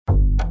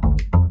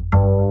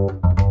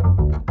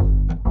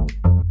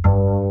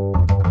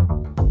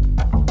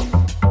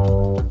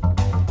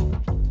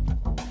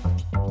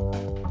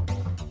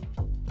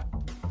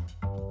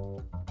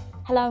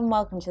Hello and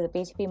welcome to the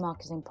B2B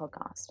Marketing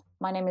Podcast.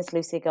 My name is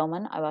Lucy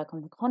Gilman. I work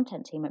on the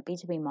content team at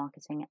B2B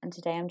Marketing, and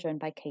today I'm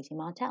joined by Katie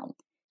Martell.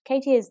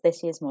 Katie is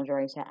this year's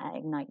moderator at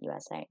Ignite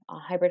USA,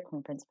 our hybrid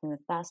conference from the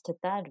 1st to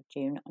 3rd of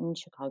June in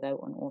Chicago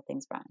on all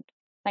things brand.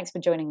 Thanks for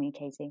joining me,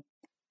 Katie.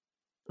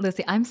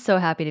 Lucy, I'm so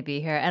happy to be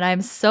here, and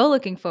I'm so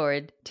looking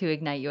forward to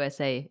Ignite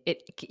USA.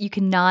 You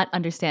cannot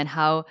understand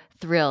how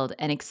thrilled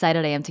and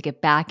excited I am to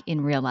get back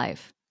in real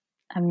life.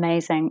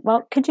 Amazing.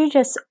 Well, could you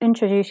just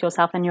introduce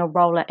yourself and your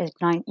role at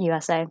Ignite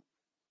USA?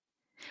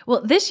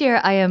 Well, this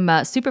year I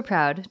am super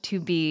proud to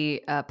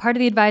be part of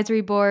the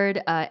advisory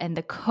board and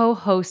the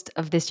co-host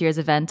of this year's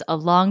event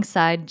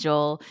alongside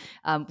Joel.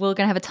 We're going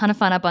to have a ton of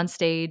fun up on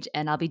stage,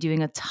 and I'll be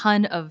doing a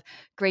ton of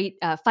great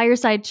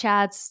fireside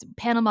chats,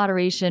 panel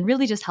moderation,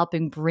 really just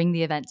helping bring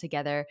the event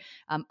together.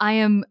 I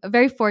am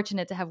very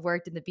fortunate to have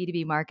worked in the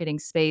B2B marketing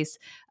space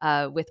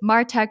with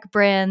MarTech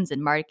brands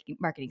and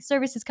marketing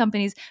services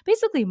companies,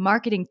 basically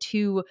marketing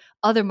to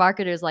other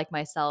marketers like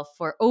myself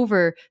for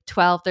over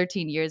 12,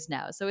 13 years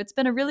now. So it's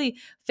been a really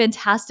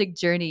fantastic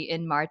journey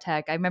in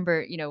MarTech. I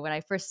remember, when I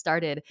first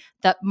started,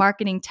 that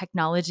marketing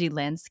technology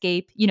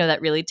landscape,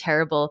 that really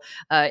terrible,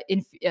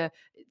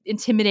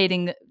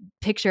 intimidating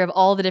picture of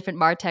all the different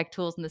MarTech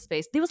tools in the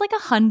space. There was like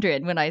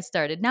 100 when I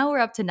started. Now we're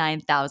up to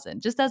 9,000.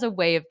 Just as a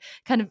way of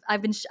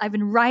I've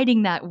been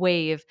riding that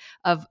wave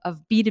of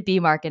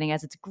B2B marketing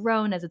as it's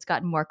grown, as it's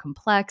gotten more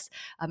complex.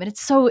 And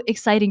it's so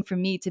exciting for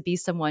me to be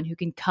someone who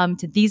can come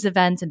to these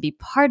events and be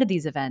part of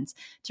these events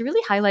to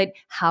really highlight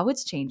how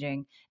it's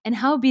changing and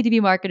how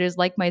B2B marketers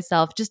like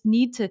myself just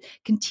need to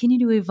continue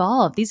to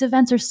evolve. These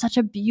events are such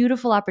a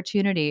beautiful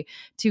opportunity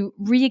to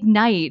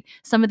reignite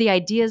some of the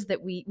ideas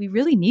that we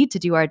really need to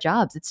do our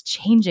jobs. It's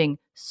changing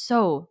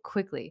so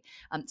quickly.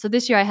 So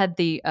this year I had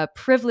the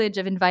privilege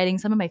of inviting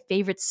some of my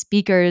favorite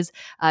speakers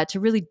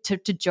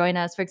to join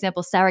us. For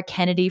example, Sarah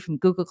Kennedy from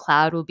Google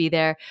Cloud will be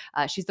there.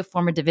 She's the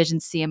former division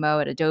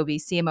CMO at Adobe,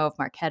 CMO of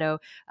Marketo,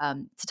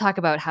 to talk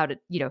about how to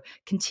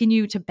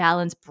continue to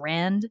balance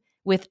brand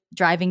with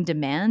driving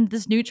demand,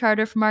 this new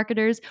charter for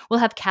marketers. We'll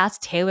have Cass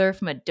Taylor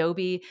from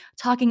Adobe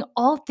talking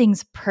all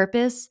things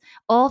purpose,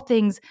 all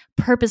things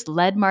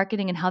purpose-led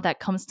marketing and how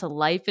that comes to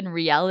life in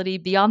reality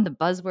beyond the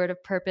buzzword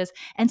of purpose,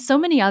 and so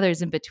many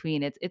others in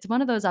between. It's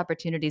one of those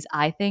opportunities,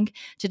 I think,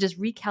 to just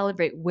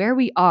recalibrate where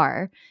we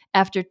are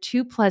after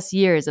 2+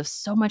 years of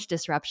so much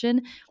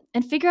disruption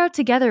and figure out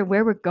together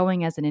where we're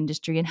going as an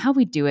industry and how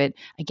we do it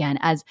again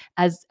as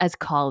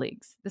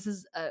colleagues. This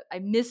is I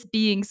miss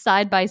being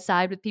side by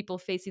side with people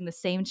facing the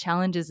same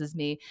challenges as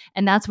me,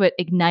 and that's what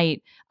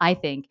Ignite, I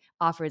think,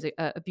 offers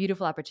a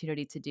beautiful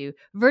opportunity to do.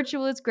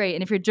 Virtual is great,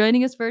 and if you're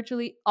joining us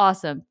virtually,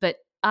 awesome. But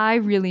I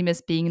really miss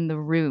being in the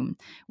room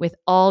with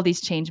all these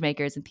change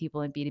makers and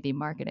people in B2B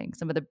marketing.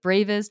 Some of the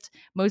bravest,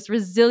 most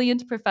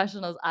resilient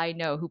professionals I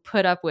know who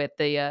put up with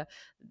the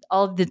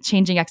all the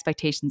changing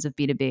expectations of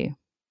B2B.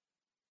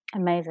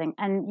 Amazing.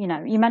 And,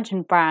 you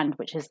mentioned brand,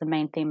 which is the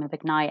main theme of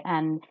Ignite.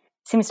 And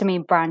it seems to me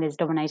brand is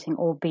dominating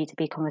all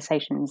B2B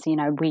conversations.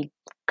 We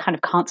kind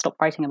of can't stop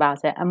writing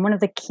about it. And one of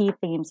the key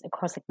themes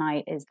across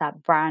Ignite is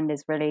that brand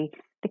is really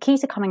the key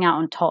to coming out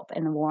on top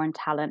in the war on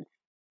talent.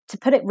 To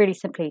put it really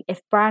simply,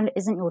 if brand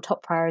isn't your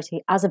top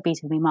priority as a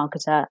B2B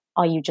marketer,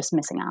 are you just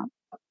missing out?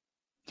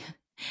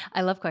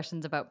 I love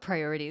questions about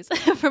priorities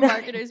for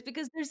marketers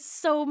because there's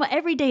so much,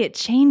 every day it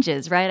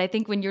changes, right? I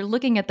think when you're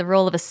looking at the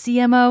role of a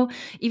CMO,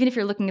 even if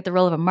you're looking at the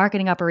role of a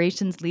marketing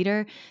operations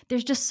leader,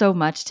 there's just so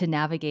much to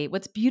navigate.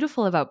 What's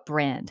beautiful about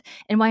brand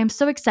and why I'm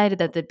so excited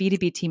that the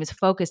B2B team is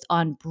focused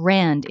on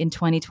brand in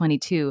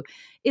 2022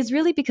 is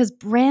really because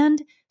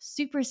brand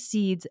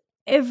supersedes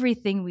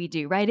everything we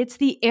do, right? It's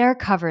the air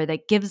cover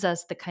that gives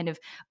us the kind of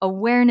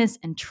awareness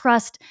and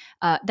trust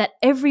that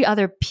every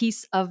other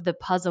piece of the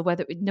puzzle,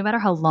 no matter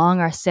how long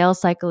our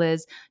sales cycle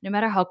is, no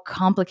matter how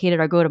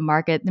complicated our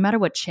go-to-market, no matter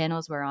what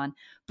channels we're on,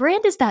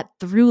 brand is that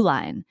through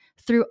line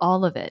through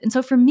all of it. And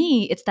so for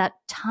me, it's that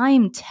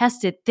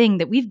time-tested thing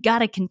that we've got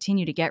to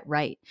continue to get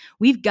right.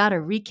 We've got to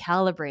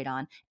recalibrate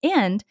on,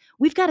 and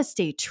we've got to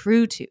stay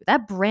true to.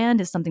 That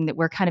brand is something that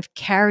we're kind of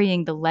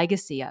carrying the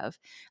legacy of.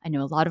 I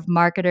know a lot of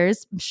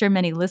marketers, I'm sure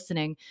many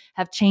listening,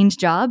 have changed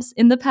jobs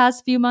in the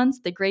past few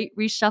months. The great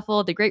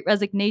reshuffle, the great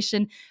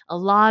resignation, a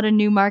lot of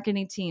new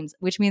marketing teams,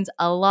 which means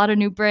a lot of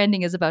new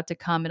branding is about to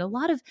come and a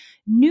lot of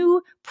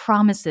new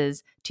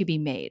promises to be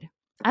made.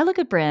 I look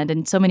at brand,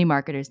 and so many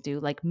marketers do,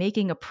 like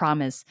making a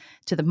promise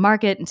to the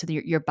market and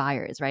to your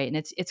buyers, right? And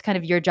it's kind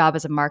of your job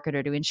as a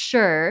marketer to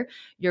ensure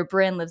your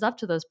brand lives up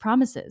to those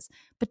promises.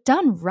 But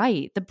done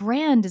right, the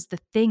brand is the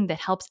thing that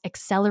helps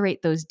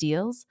accelerate those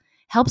deals,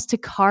 helps to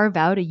carve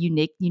out a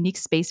unique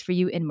space for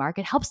you in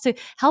market, helps to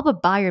help a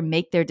buyer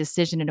make their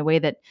decision in a way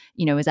that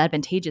is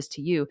advantageous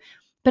to you.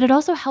 But it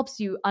also helps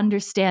you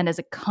understand as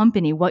a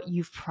company what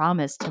you've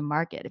promised to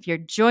market. If you're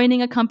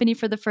joining a company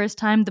for the first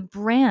time, the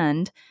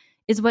brand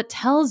is what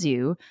tells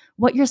you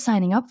what you're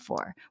signing up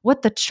for,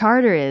 what the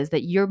charter is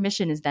that your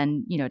mission is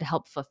then, to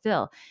help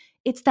fulfill.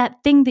 It's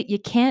that thing that you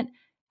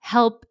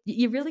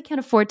really can't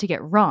afford to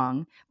get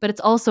wrong, but it's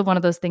also one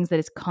of those things that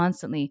is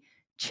constantly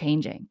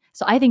changing.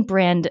 So I think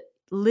brand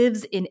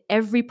lives in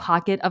every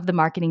pocket of the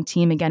marketing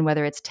team, again,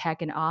 whether it's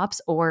tech and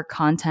ops or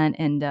content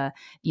and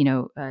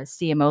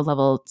CMO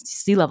level,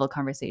 C-level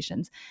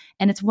conversations.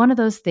 And it's one of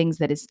those things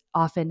that is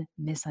often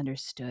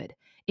misunderstood.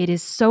 It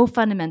is so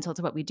fundamental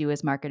to what we do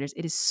as marketers.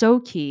 It is so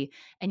key,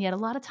 and yet a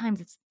lot of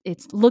times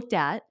it's looked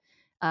at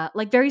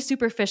like very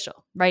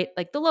superficial, right?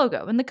 Like the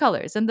logo and the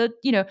colors and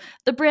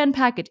the brand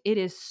package. It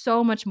is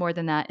so much more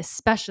than that,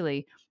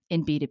 especially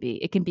in B2B.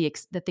 It can be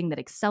the thing that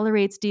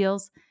accelerates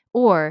deals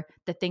or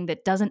the thing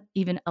that doesn't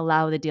even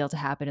allow the deal to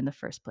happen in the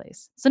first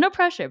place. So no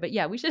pressure, but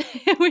yeah, we should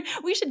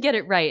we should get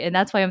it right, and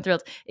that's why I'm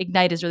thrilled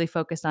Ignite is really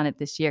focused on it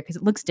this year because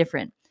it looks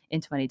different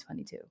in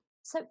 2022.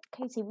 So,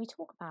 Katie, we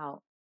talk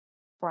about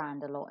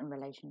brand a lot in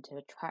relation to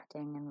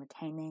attracting and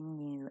retaining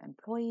new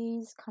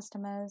employees,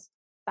 customers,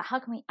 but how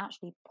can we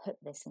actually put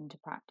this into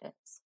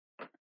practice?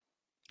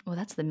 Well,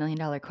 that's the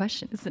million-dollar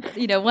question, isn't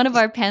it? One of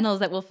our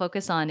panels that we'll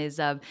focus on is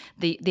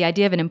the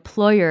idea of an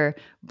employer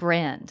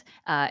brand,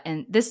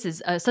 and this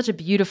is such a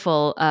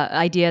beautiful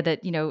idea that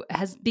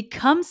has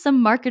become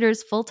some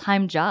marketers'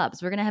 full-time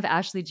jobs. We're going to have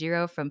Ashley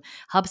Giro from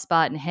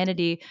HubSpot and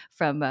Hannity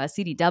from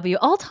CDW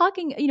all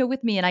talking,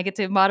 with me, and I get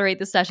to moderate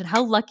the session.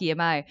 How lucky am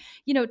I,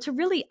 to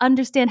really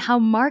understand how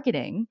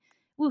marketing,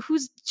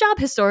 whose job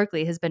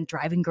historically has been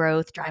driving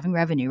growth, driving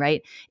revenue,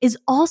 right, is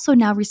also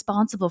now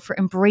responsible for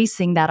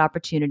embracing that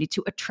opportunity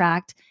to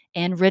attract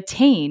and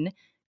retain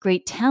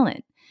great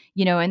talent.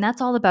 And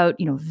that's all about,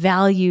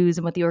 values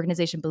and what the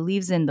organization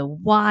believes in, the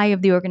why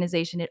of the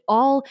organization. It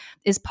all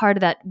is part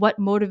of that, what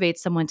motivates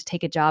someone to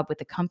take a job with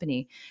the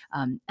company.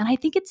 And I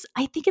think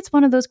it's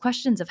one of those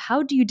questions of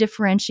how do you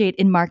differentiate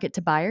in market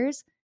to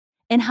buyers?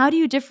 And how do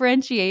you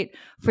differentiate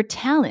for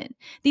talent?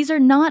 These are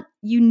not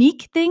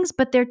unique things,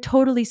 but they're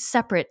totally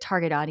separate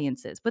target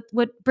audiences. But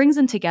what brings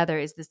them together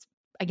is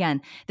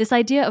this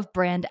idea of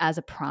brand as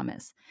a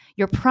promise.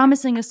 You're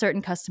promising a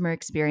certain customer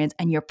experience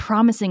and you're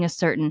promising a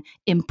certain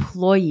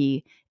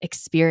employee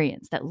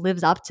experience that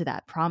lives up to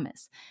that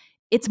promise.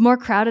 It's more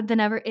crowded than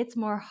ever. It's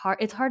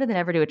harder than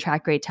ever to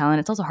attract great talent.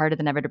 It's also harder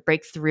than ever to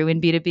break through in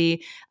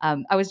B2B.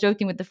 I was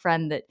joking with a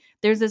friend that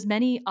there's as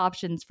many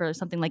options for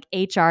something like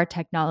HR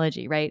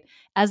technology, right,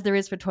 as there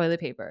is for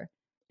toilet paper.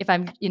 If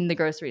I'm in the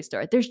grocery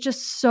store, there's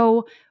just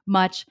so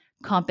much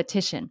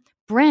competition.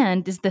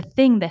 Brand is the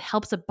thing that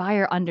helps a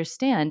buyer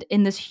understand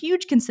in this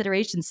huge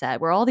consideration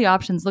set where all the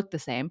options look the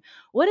same.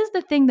 What is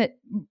the thing that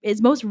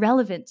is most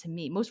relevant to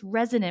me, most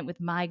resonant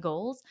with my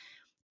goals?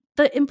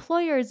 The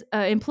employees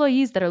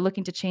that are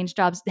looking to change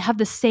jobs have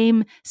the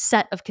same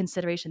set of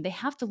consideration. They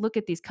have to look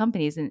at these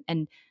companies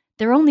and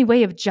their only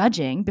way of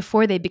judging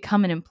before they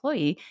become an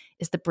employee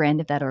is the brand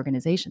of that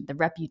organization, the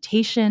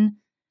reputation,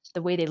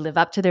 the way they live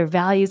up to their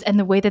values, and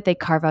the way that they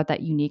carve out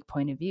that unique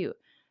point of view.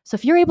 So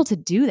if you're able to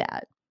do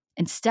that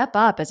and step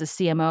up as a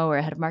CMO or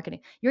a head of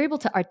marketing, you're able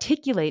to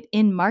articulate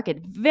in market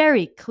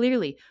very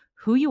clearly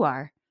who you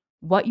are,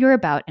 what you're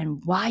about, and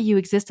why you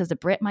exist as a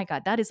brand. My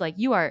God, that is like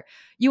you are,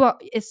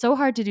 it's so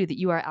hard to do that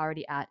you are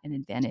already at an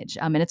advantage.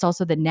 And it's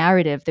also the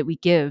narrative that we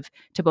give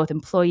to both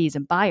employees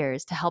and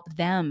buyers to help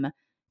them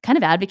kind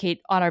of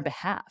advocate on our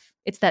behalf.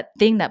 It's that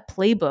thing, that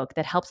playbook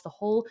that helps the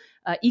whole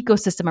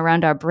ecosystem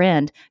around our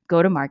brand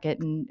go to market.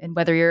 And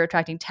whether you're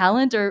attracting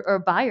talent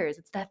or buyers,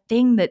 it's that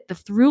thing that the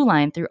through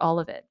line through all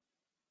of it.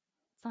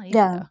 It's not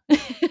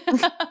easy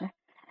though.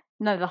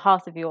 No, the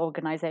heart of your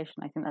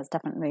organization. I think that's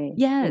definitely,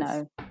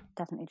 yes.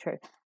 Definitely true.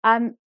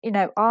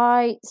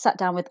 I sat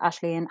down with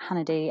Ashley and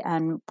Hannity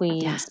and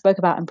we spoke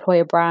about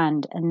employer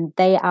brand, and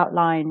they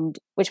outlined,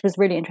 which was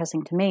really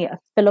interesting to me, a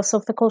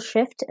philosophical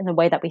shift in the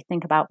way that we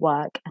think about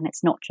work. And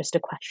it's not just a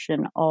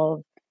question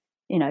of,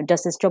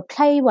 does this job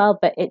pay well,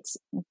 but it's,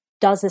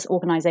 does this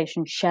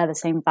organization share the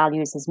same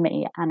values as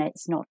me? And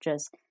it's not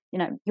just, you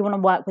want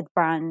to work with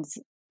brands.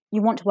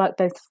 You want to work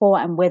both for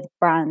and with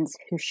brands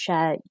who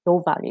share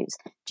your values.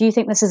 Do you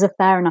think this is a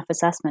fair enough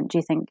assessment? Do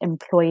you think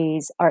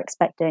employees are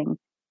expecting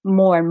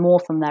more and more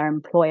from their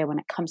employer when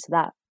it comes to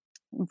that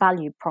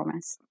value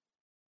promise?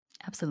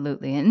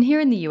 Absolutely. And here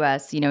in the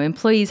US,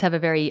 employees have a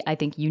very, I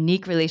think,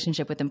 unique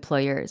relationship with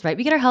employers, right?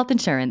 We get our health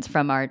insurance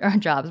from our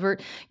jobs. We're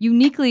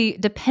uniquely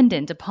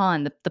dependent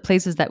upon the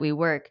places that we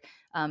work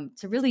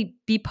to really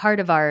be part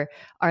of our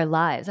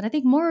lives. And I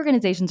think more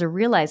organizations are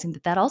realizing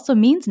that also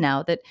means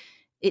now that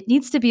it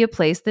needs to be a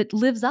place that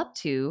lives up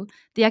to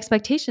the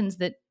expectations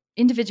that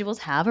individuals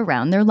have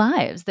around their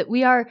lives, that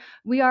we are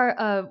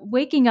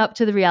waking up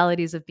to the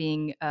realities of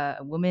being a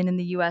woman in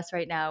the US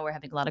right now. We're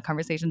having a lot of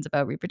conversations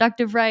about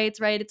reproductive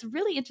rights, right? It's a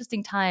really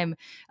interesting time.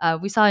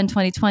 We saw in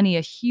 2020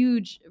 a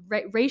huge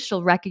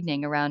racial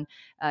reckoning around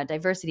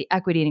diversity,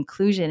 equity, and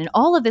inclusion. And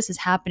all of this is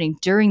happening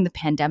during the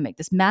pandemic,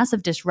 this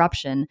massive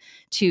disruption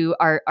to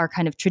our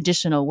kind of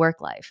traditional work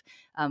life.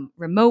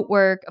 Remote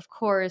work, of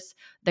course,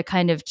 the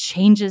kind of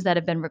changes that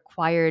have been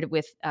required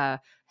with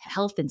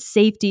health and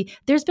safety.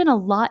 There's been a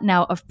lot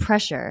now of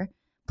pressure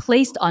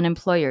placed on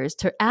employers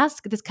to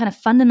ask this kind of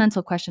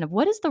fundamental question of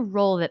what is the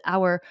role that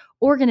our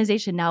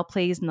organization now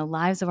plays in the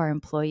lives of our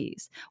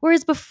employees.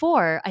 Whereas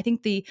before, I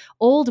think the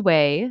old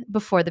way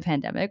before the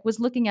pandemic was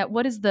looking at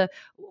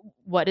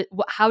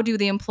how do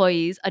the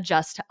employees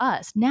adjust to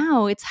us.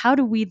 Now it's how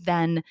do we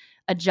then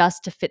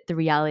adjust to fit the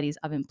realities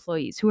of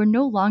employees who are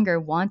no longer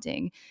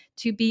wanting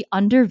to be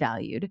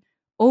undervalued,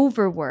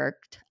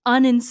 overworked,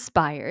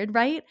 uninspired,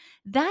 right?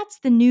 That's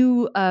the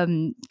new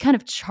kind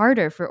of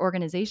charter for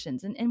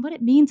organizations. And what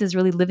it means is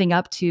really living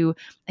up to,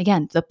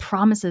 again, the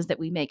promises that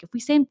we make. If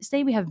we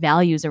say we have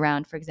values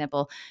around, for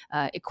example,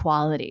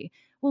 equality,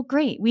 well,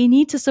 great. We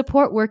need to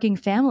support working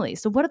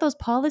families. So what do those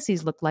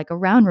policies look like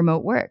around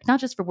remote work? Not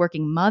just for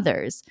working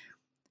mothers,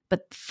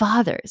 but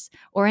fathers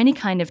or any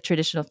kind of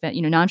traditional,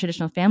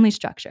 non-traditional family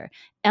structure,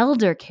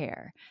 elder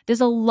care.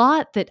 There's a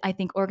lot that I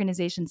think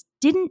organizations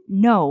didn't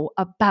know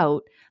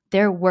about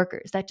their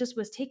workers that just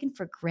was taken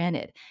for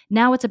granted.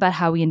 Now it's about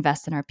how we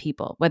invest in our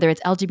people, whether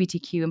it's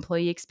LGBTQ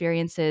employee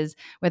experiences,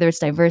 whether it's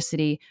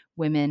diversity,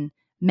 women,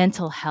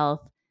 mental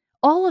health.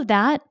 All of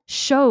that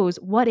shows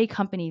what a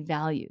company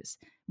values,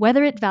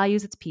 whether it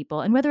values its people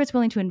and whether it's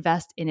willing to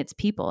invest in its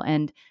people.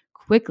 And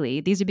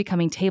quickly, these are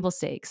becoming table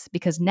stakes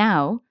because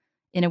now,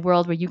 in a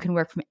world where you can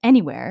work from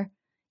anywhere,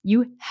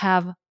 you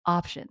have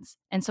options.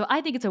 And so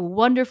I think it's a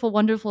wonderful,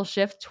 wonderful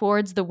shift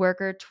towards the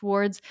worker,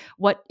 towards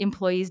what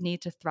employees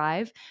need to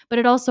thrive. But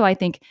it also, I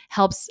think,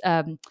 helps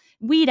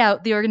weed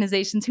out the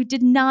organizations who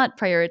did not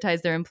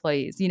prioritize their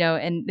employees,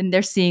 and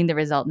they're seeing the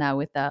result now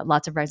with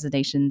lots of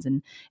resignations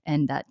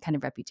and that kind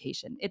of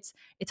reputation. It's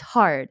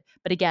hard.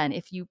 But again,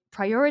 if you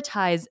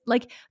prioritize,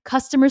 like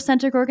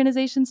customer-centric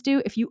organizations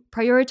do, if you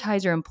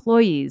prioritize your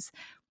employees,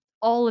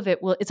 all of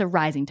it's a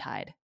rising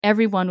tide.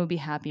 Everyone will be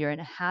happier,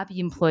 and a happy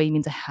employee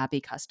means a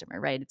happy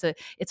customer, right?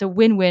 It's a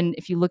win-win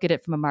if you look at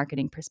it from a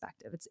marketing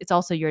perspective. It's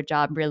also your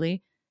job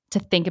really to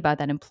think about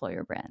that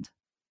employer brand.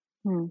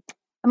 Hmm.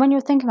 And when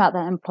you're thinking about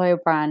that employer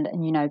brand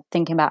and,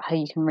 thinking about how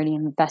you can really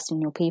invest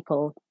in your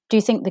people, do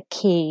you think the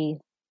key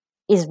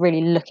is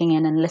really looking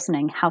in and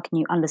listening? How can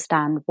you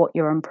understand what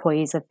your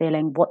employees are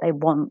feeling, what they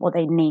want, what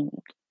they need?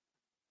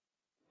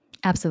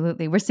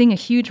 Absolutely. We're seeing a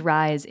huge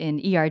rise in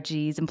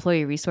ERGs,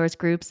 employee resource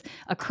groups,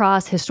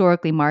 across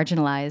historically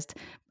marginalized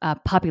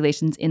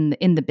populations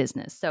in the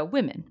business. So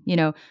women,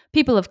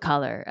 people of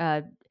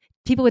color,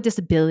 people with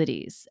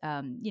disabilities.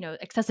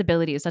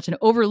 Accessibility is such an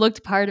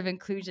overlooked part of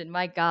inclusion.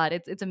 My God,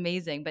 it's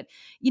amazing. But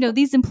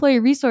these employee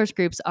resource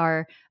groups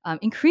are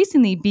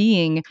increasingly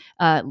being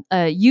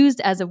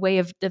used as a way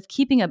of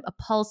keeping a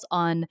pulse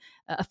on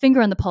a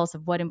finger on the pulse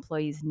of what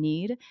employees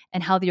need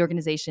and how the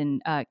organization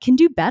can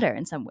do better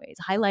in some ways,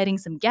 highlighting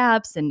some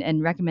gaps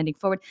and recommending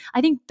forward.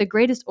 I think the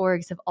greatest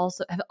orgs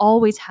have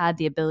always had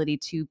the ability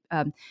to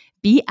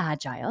be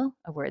agile,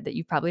 a word that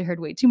you've probably heard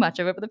way too much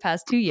of over the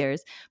past 2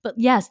 years. But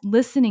yes,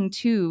 listening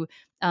to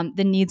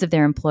the needs of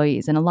their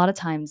employees. And a lot of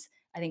times,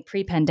 I think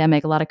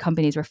pre-pandemic, a lot of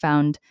companies were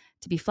found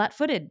to be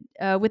flat-footed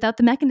without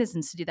the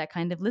mechanisms to do that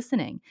kind of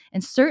listening,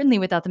 and certainly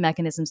without the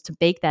mechanisms to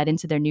bake that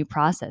into their new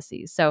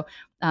processes. So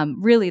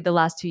really, the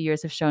last 2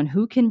 years have shown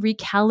who can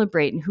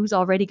recalibrate and who's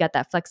already got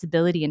that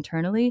flexibility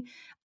internally,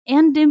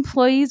 and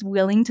employees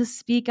willing to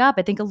speak up.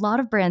 I think a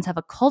lot of brands have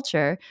a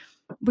culture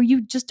where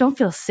you just don't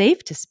feel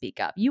safe to speak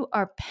up. You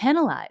are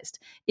penalized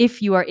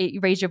if you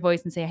raise your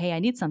voice and say, hey, I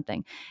need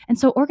something. And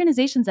so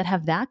organizations that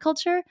have that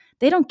culture,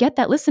 they don't get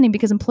that listening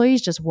because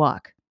employees just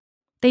walk.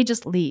 They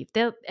just leave.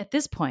 At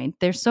this point,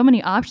 there's so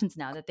many options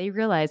now that they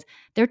realize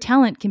their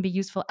talent can be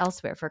useful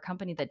elsewhere for a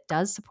company that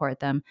does support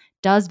them,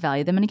 does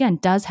value them, and again,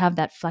 does have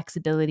that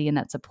flexibility and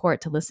that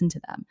support to listen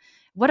to them.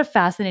 What a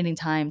fascinating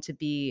time to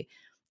be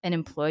an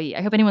employee.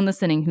 I hope anyone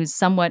listening who's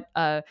somewhat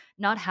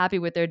not happy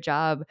with their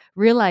job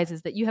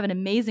realizes that you have an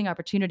amazing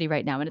opportunity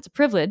right now. And it's a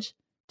privilege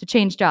to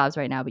change jobs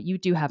right now, but you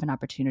do have an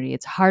opportunity.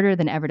 It's harder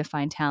than ever to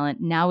find talent.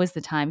 Now is the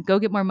time. Go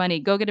get more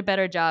money. Go get a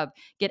better job.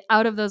 Get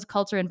out of those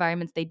culture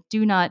environments. They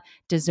do not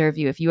deserve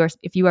you if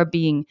you are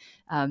being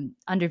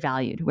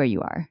undervalued where you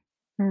are.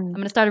 I'm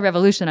going to start a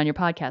revolution on your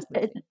podcast.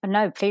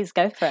 No, please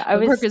go for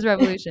it. Workers'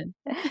 revolution.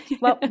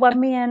 Well, when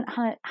me and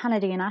Hannah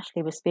and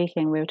Ashley were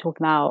speaking, we were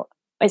talking about,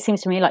 it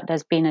seems to me like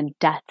there's been a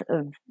death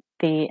of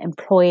the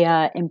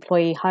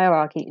employer-employee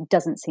hierarchy. It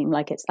doesn't seem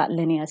like it's that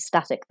linear,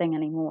 static thing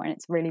anymore, and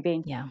it's really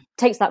been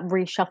takes that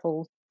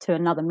reshuffle to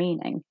another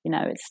meaning.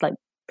 It's like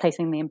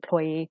placing the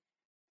employee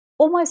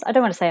almost, I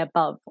don't want to say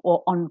above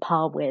or on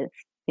par with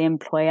the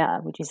employer.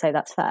 Would you say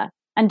that's fair?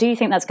 And do you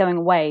think that's going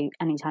away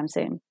anytime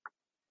soon?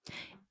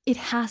 It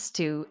has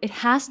to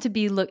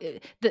be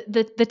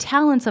the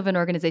talents of an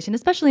organization,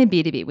 especially in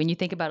B2B, when you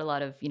think about a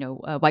lot of,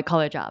 white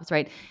collar jobs,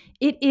 right?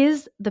 It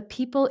is the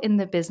people in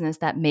the business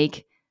that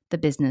make the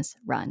business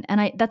run.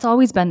 And that's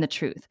always been the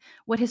truth.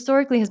 What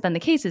historically has been the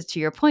case is, to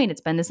your point,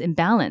 it's been this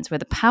imbalance where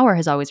the power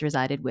has always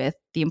resided with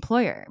the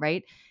employer,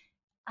 right?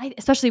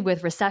 Especially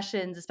with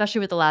recessions, especially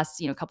with the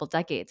last, couple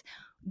decades,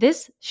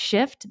 this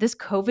shift, this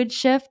COVID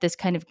shift, this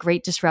kind of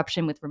great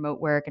disruption with remote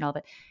work and all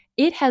that,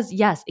 it has,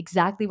 yes,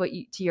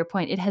 exactly to your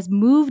point, it has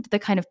moved the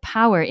kind of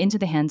power into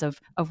the hands of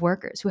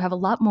workers who have a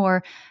lot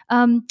more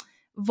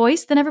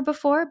voice than ever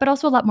before, but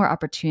also a lot more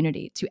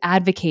opportunity to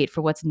advocate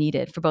for what's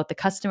needed for both the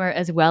customer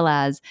as well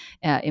as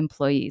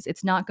employees.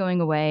 It's not going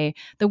away.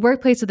 The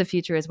workplace of the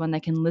future is one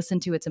that can listen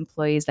to its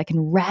employees, that can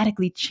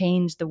radically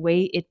change the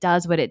way it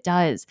does what it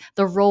does,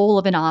 the role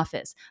of an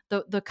office,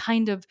 the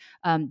kind of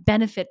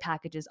benefit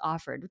packages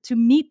offered to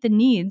meet the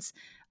needs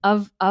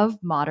of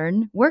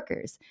modern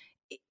workers.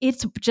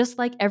 It's just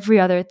like every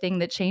other thing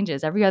that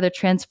changes, every other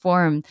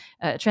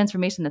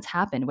transformation that's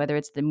happened, whether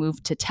it's the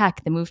move to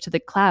tech, the move to the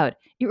cloud.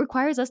 It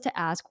requires us to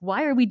ask,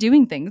 why are we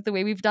doing things the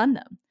way we've done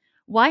them?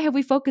 Why have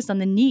we focused on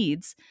the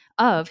needs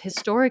of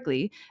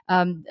historically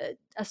a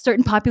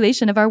certain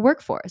population of our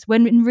workforce,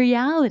 when in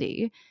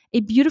reality, a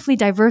beautifully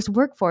diverse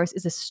workforce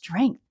is a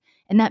strength?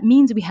 And that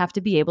means we have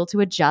to be able to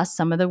adjust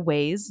some of the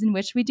ways in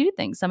which we do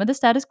things. Some of the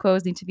status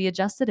quos need to be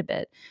adjusted a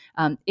bit.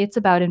 It's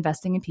about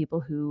investing in people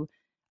who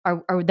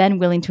are then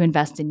willing to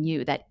invest in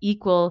you, that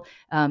equal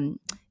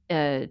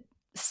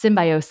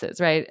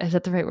symbiosis, right? Is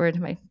that the right word?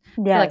 I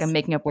feel like I'm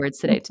making up words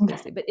today,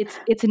 but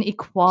it's an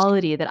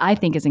equality that I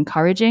think is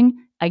encouraging.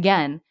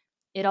 Again,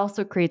 it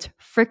also creates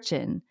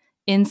friction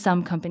in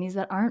some companies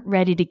that aren't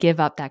ready to give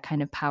up that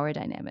kind of power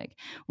dynamic.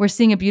 We're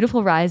seeing a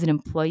beautiful rise in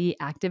employee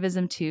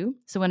activism too.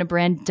 So when a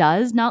brand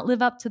does not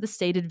live up to the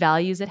stated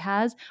values it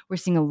has, we're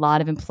seeing a lot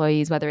of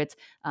employees, whether it's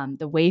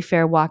the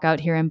Wayfair walkout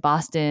here in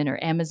Boston,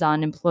 or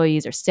Amazon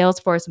employees, or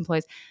Salesforce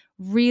employees,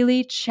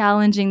 really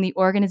challenging the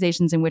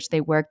organizations in which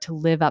they work to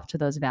live up to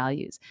those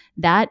values.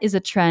 That is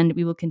a trend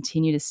we will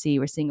continue to see.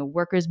 We're seeing a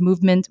workers'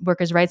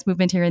 rights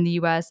movement here in the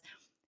US.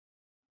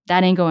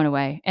 That ain't going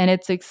away. And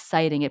it's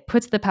exciting. It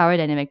puts the power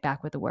dynamic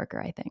back with the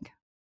worker, I think.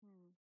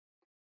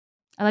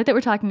 I like that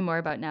we're talking more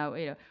about now,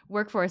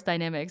 workforce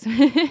dynamics.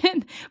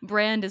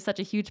 Brand is such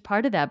a huge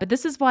part of that. But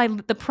this is why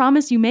the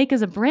promise you make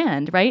as a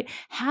brand, right,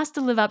 has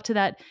to live up to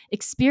that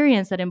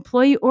experience that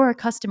employee or a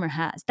customer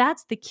has.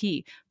 That's the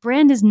key.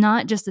 Brand is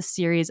not just a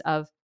series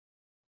of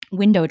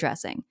window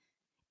dressing.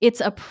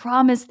 It's a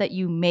promise that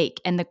you make.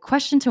 And the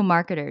question to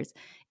marketers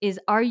is,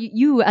 are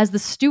you as the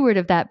steward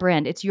of that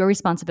brand, it's your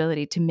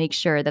responsibility to make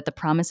sure that the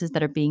promises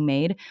that are being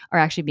made are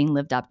actually being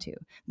lived up to.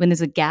 When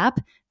there's a gap,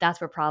 that's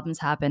where problems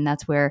happen.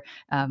 That's where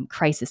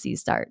crises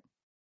start.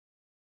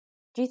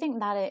 Do you think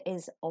that it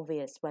is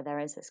obvious where there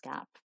is this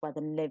gap, where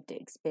the lived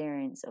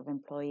experience of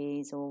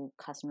employees or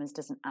customers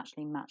doesn't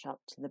actually match up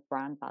to the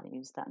brand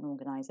values that an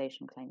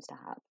organization claims to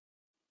have?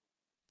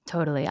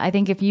 Totally. I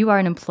think if you are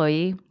an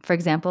employee, for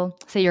example,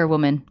 say you're a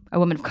woman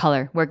of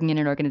color working in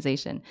an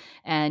organization,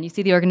 and you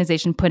see the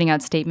organization putting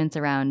out statements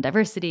around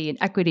diversity and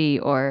equity,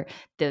 or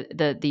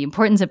the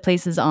importance it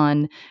places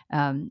on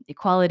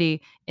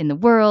equality in the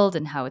world,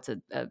 and how it's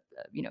a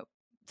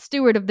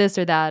steward of this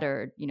or that,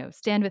 or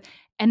stand with,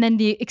 and then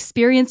the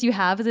experience you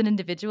have as an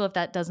individual, if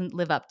that doesn't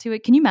live up to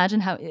it, can you imagine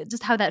how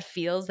that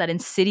feels, that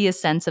insidious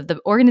sense of the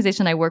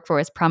organization I work for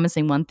is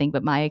promising one thing,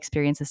 but my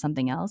experience is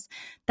something else?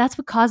 That's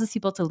what causes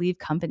people to leave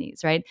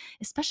companies, right?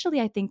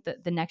 Especially, I think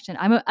that the next gen.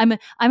 I'm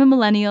a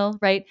millennial,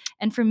 right?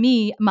 And for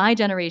me, my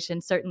generation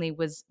certainly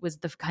was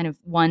the kind of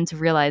one to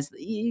realize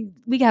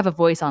we have a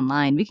voice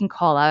online. We can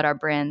call out our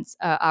brands,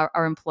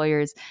 our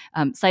employers,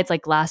 sites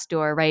like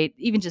Glassdoor, right?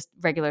 Even just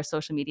regular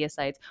social media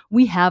sites.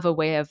 We have a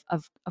way of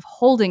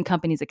holding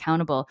companies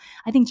accountable.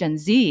 I think Gen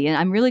Z, and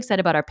I'm really excited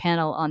about our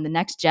panel on the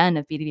next gen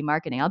of B2B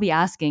marketing. I'll be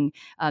asking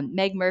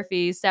Meg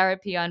Murphy, Sarah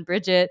Pion,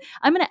 Bridget.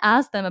 I'm going to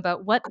ask them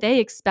about what they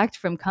expect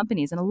from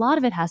companies. And a lot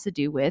of it has to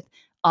do with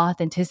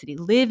authenticity,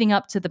 living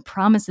up to the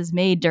promises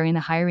made during the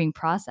hiring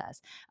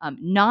process,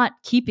 not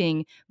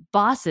keeping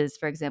bosses,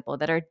 for example,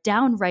 that are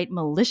downright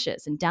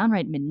malicious and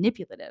downright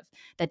manipulative,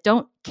 that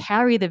don't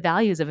carry the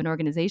values of an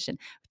organization,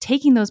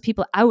 taking those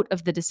people out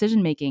of the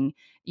decision-making,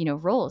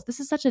 roles. This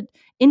is such an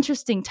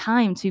interesting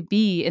time to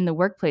be in the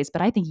workplace,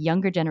 but I think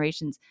younger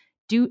generations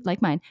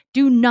like mine,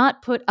 do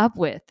not put up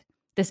with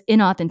this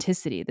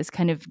inauthenticity, this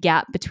kind of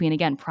gap between,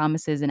 again,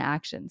 promises and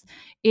actions.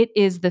 It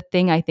is the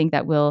thing, I think,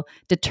 that will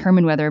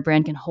determine whether a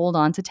brand can hold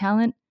on to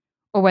talent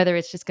or whether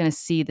it's just going to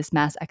see this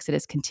mass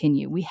exodus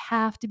continue. We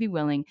have to be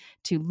willing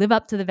to live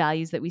up to the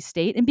values that we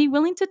state and be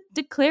willing to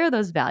declare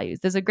those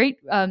values. There's a great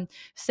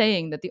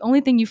saying that the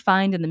only thing you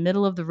find in the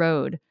middle of the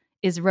road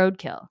is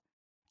roadkill.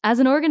 As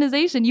an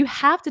organization, you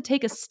have to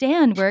take a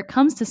stand where it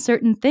comes to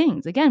certain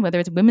things. Again, whether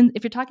it's women,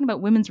 if you're talking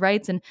about women's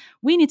rights, and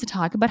we need to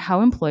talk about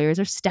how employers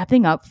are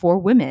stepping up for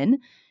women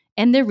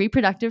and their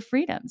reproductive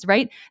freedoms,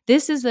 right?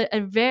 This is a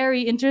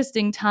very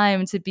interesting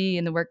time to be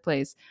in the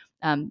workplace.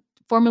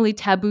 Formerly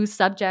taboo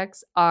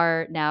subjects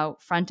are now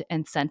front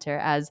and center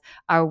as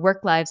our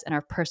work lives and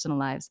our personal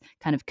lives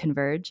kind of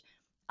converge.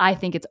 I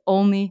think it's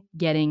only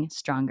getting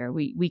stronger.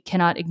 We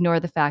cannot ignore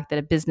the fact that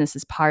a business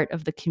is part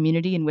of the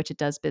community in which it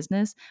does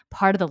business,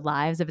 part of the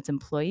lives of its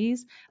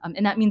employees.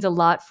 And that means a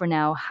lot for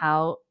now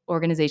how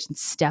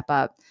organizations step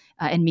up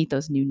and meet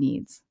those new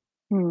needs.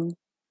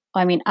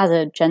 I mean, as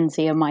a Gen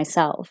Zer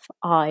myself,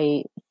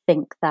 I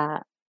think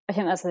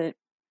that's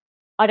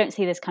I don't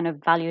see this kind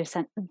of value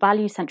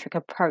centric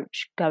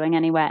approach going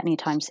anywhere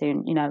anytime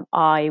soon.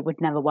 I would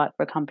never work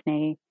for a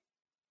company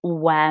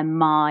where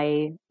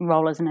my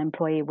role as an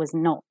employee was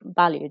not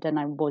valued and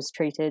I was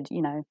treated,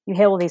 you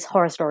hear all these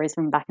horror stories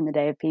from back in the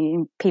day of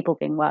people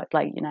being worked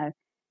 8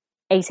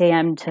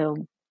 a.m. till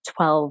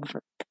 12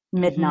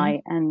 midnight.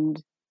 And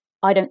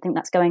I don't think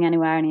that's going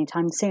anywhere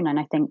anytime soon. And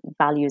I think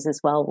values as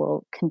well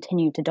will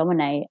continue to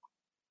dominate.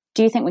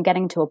 Do you think we're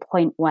getting to a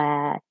point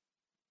where,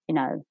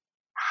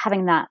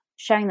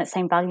 sharing that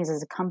same values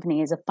as a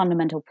company is a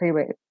fundamental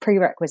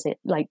prerequisite?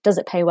 Does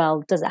it pay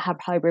well? Does it have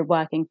hybrid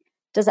working?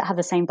 Does it have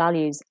the same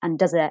values? And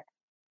does it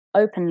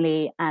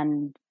openly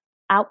and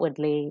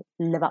outwardly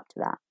live up to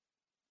that?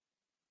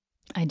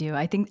 I do.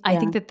 I think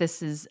that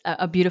this is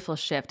a beautiful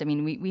shift. I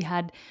mean, we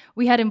had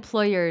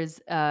employers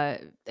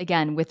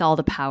again with all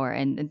the power,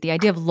 and the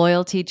idea of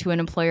loyalty to an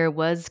employer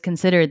was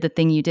considered the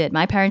thing you did.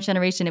 My parents'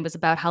 generation, it was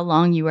about how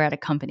long you were at a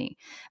company.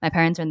 My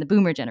parents are in the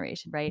boomer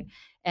generation, right?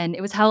 And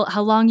it was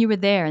how long you were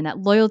there, and that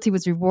loyalty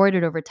was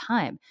rewarded over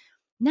time.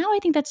 Now I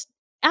think that's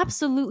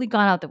absolutely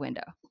gone out the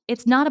window.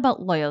 It's not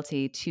about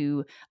loyalty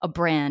to a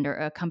brand or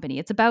a company.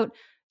 It's about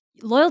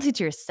loyalty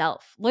to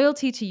yourself,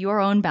 loyalty to your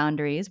own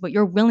boundaries, what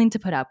you're willing to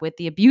put up with,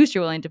 the abuse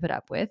you're willing to put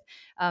up with,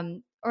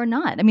 or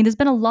not. I mean, there's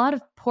been a lot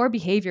of poor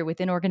behavior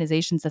within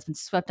organizations that's been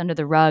swept under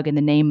the rug in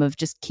the name of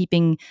just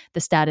keeping the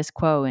status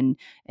quo and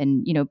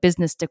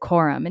business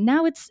decorum. And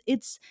now it's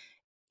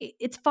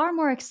far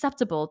more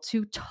acceptable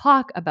to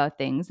talk about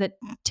things that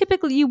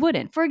typically you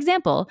wouldn't. For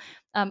example,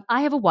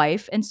 I have a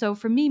wife, and so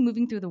for me,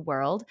 moving through the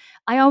world,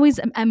 I always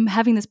am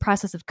having this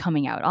process of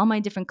coming out. All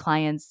my different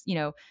clients,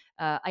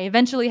 I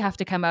eventually have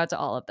to come out to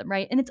all of them,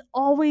 right? And it's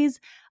always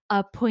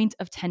a point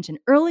of tension.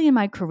 Early in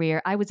my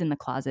career, I was in the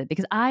closet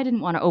because I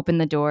didn't want to open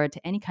the door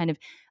to any kind of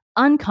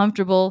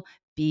uncomfortable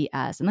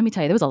BS. And let me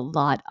tell you, there was a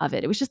lot of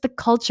it. It was just the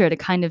culture to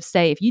kind of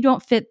say, if you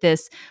don't fit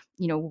this,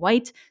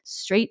 white,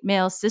 straight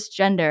male,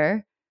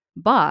 cisgender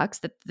box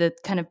that the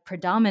kind of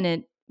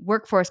predominant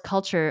workforce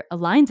culture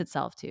aligns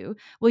itself to,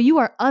 well, you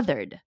are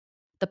othered.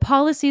 The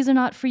policies are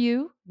not for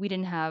you. We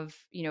didn't have,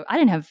 I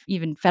didn't have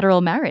even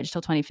federal marriage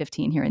till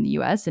 2015 here in the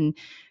US. And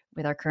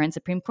with our current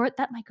Supreme Court,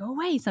 that might go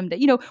away someday.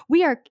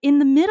 We are in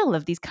the middle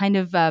of these kind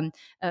of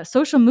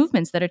social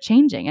movements that are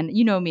changing. And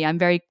you know me, I'm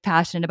very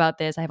passionate about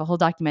this. I have a whole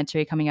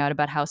documentary coming out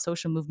about how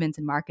social movements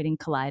and marketing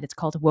collide. It's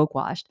called Woke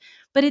Washed.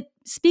 But it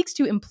speaks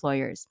to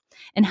employers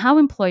and how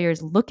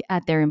employers look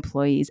at their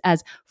employees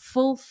as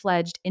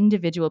full-fledged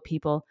individual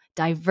people,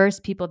 diverse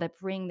people that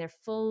bring their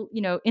full,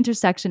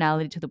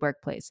 intersectionality to the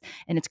workplace.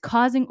 And it's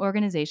causing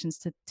organizations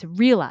to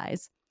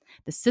realize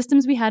the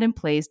systems we had in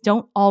place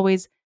don't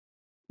always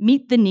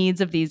meet the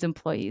needs of these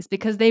employees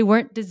because they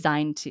weren't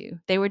designed to.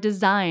 They were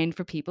designed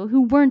for people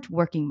who weren't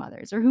working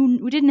mothers or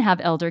who didn't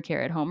have elder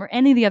care at home or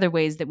any of the other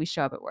ways that we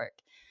show up at work.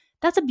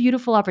 That's a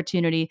beautiful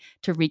opportunity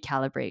to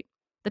recalibrate.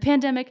 The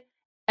pandemic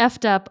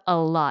effed up a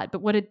lot,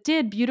 but what it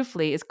did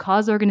beautifully is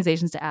cause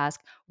organizations to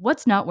ask,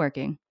 what's not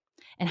working?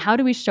 And how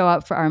do we show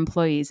up for our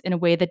employees in a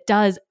way that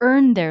does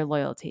earn their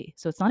loyalty?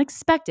 So it's not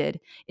expected.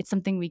 It's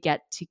something we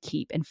get to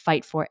keep and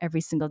fight for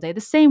every single day,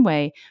 the same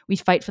way we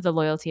fight for the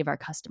loyalty of our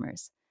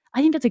customers. I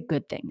think that's a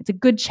good thing. It's a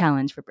good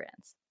challenge for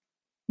brands.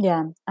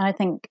 Yeah. And I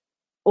think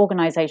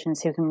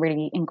organizations who can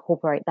really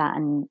incorporate that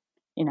and,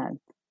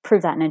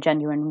 prove that in a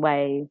genuine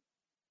way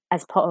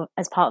as part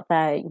of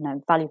their,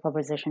 value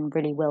proposition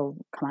really will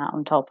come out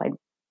on top. I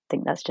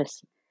think that's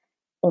just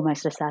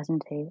almost a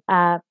certainty.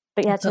 But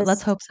yeah,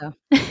 let's hope so.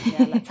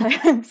 Yeah, let's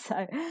hope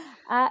so.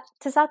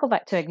 To circle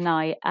back to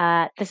Ignite,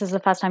 this is the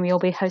first time you'll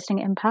be hosting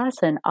it in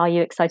person. Are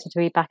you excited to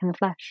be back in the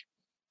flesh?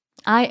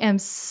 I am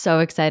so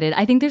excited.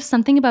 I think there's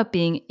something about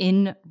being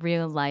in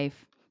real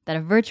life that a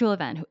virtual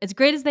event, as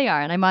great as they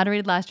are, and I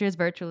moderated last year's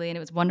virtually, and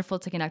it was wonderful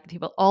to connect with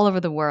people all over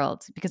the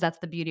world because that's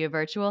the beauty of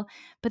virtual.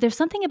 But there's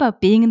something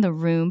about being in the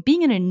room,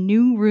 being in a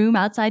new room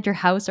outside your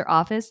house or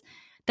office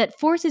that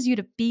forces you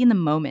to be in the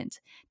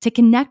moment, to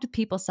connect with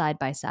people side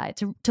by side,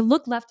 to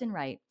look left and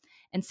right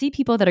and see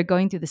people that are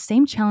going through the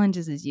same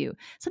challenges as you.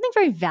 Something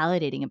very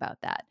validating about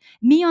that.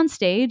 Me on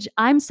stage,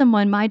 I'm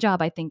someone, my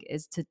job, I think,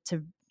 is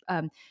to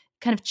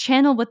kind of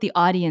channel what the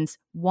audience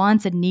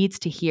wants and needs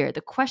to hear,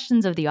 the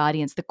questions of the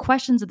audience, the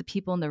questions of the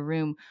people in the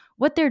room,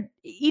 what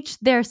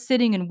they're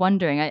sitting and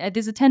wondering.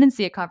 There's a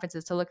tendency at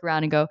conferences to look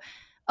around and go,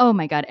 oh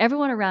my God,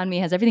 everyone around me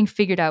has everything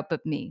figured out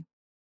but me.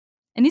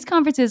 And these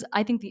conferences,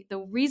 I think the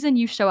reason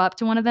you show up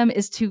to one of them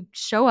is to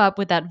show up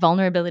with that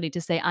vulnerability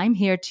to say, I'm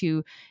here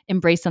to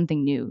embrace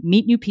something new,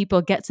 meet new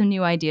people, get some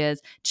new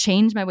ideas,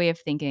 change my way of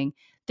thinking.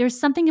 There's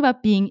something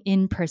about being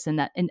in person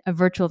that a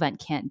virtual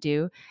event can't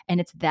do. And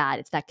it's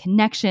that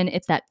connection,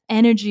 it's that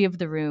energy of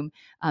the room.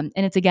 And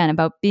it's, again,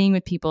 about being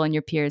with people and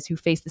your peers who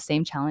face the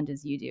same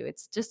challenges you do.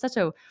 It's just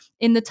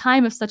in the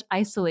time of such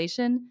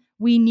isolation,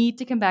 we need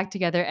to come back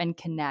together and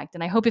connect.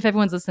 And I hope if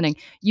everyone's listening,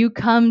 you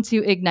come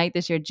to Ignite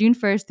this year, June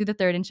 1st through the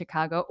 3rd in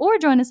Chicago, or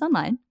join us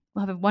online.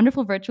 We'll have a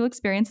wonderful virtual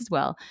experience as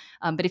well.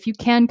 But if you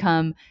can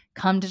come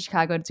to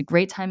Chicago. It's a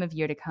great time of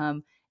year to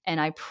come. And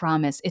I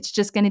promise it's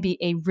just going to be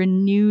a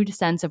renewed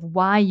sense of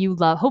why you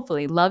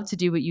hopefully love to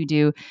do what you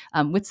do,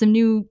 with some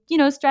new,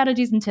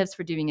 strategies and tips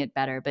for doing it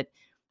better. But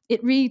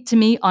to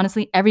me,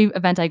 honestly, every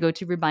event I go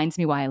to reminds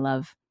me why I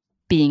love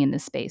being in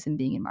this space and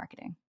being in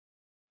marketing.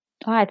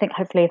 Well, I think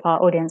hopefully if our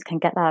audience can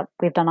get that,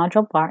 we've done our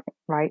job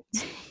right.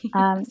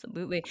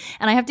 Absolutely.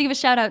 And I have to give a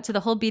shout out to the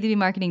whole B2B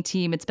marketing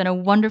team. It's been a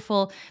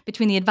wonderful,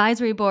 between the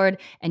advisory board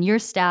and your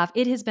staff,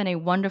 it has been a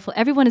wonderful,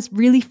 everyone is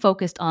really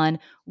focused on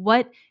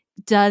what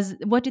do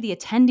the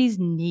attendees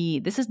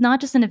need? This is not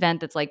just an event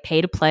that's like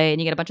pay to play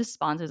and you get a bunch of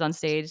sponsors on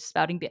stage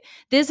spouting.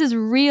 This is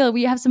real.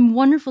 We have some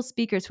wonderful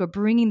speakers who are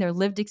bringing their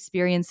lived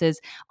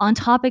experiences on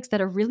topics that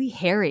are really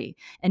hairy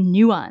and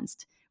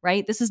nuanced.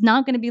 Right? This is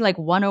not going to be like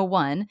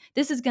 101.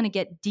 This is going to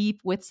get deep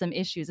with some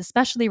issues,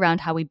 especially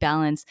around how we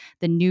balance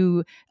the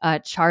new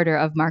charter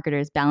of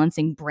marketers,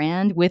 balancing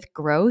brand with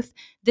growth.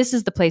 This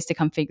is the place to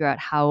come figure out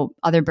how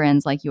other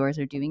brands like yours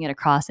are doing it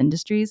across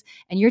industries.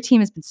 And your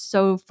team has been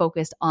so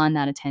focused on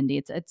that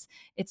attendee.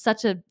 It's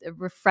such a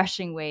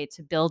refreshing way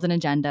to build an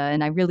agenda.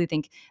 And I really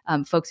think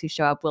folks who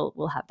show up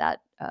will have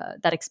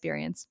that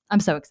experience. I'm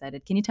so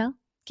excited. Can you tell?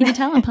 Can you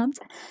tell I'm pumped?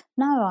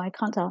 No, I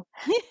can't tell.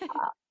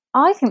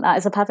 I think that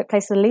is a perfect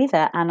place to leave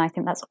it. And I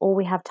think that's all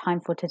we have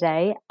time for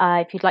today.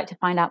 If you'd like to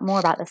find out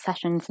more about the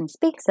sessions and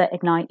speakers at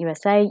Ignite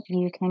USA,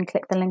 you can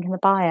click the link in the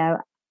bio.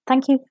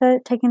 Thank you for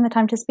taking the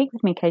time to speak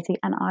with me, Katie,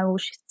 and I will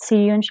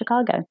see you in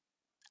Chicago.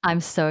 I'm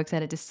so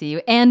excited to see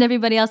you and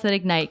everybody else at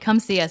Ignite. Come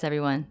see us,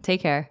 everyone.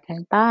 Take care. Okay,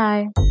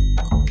 bye.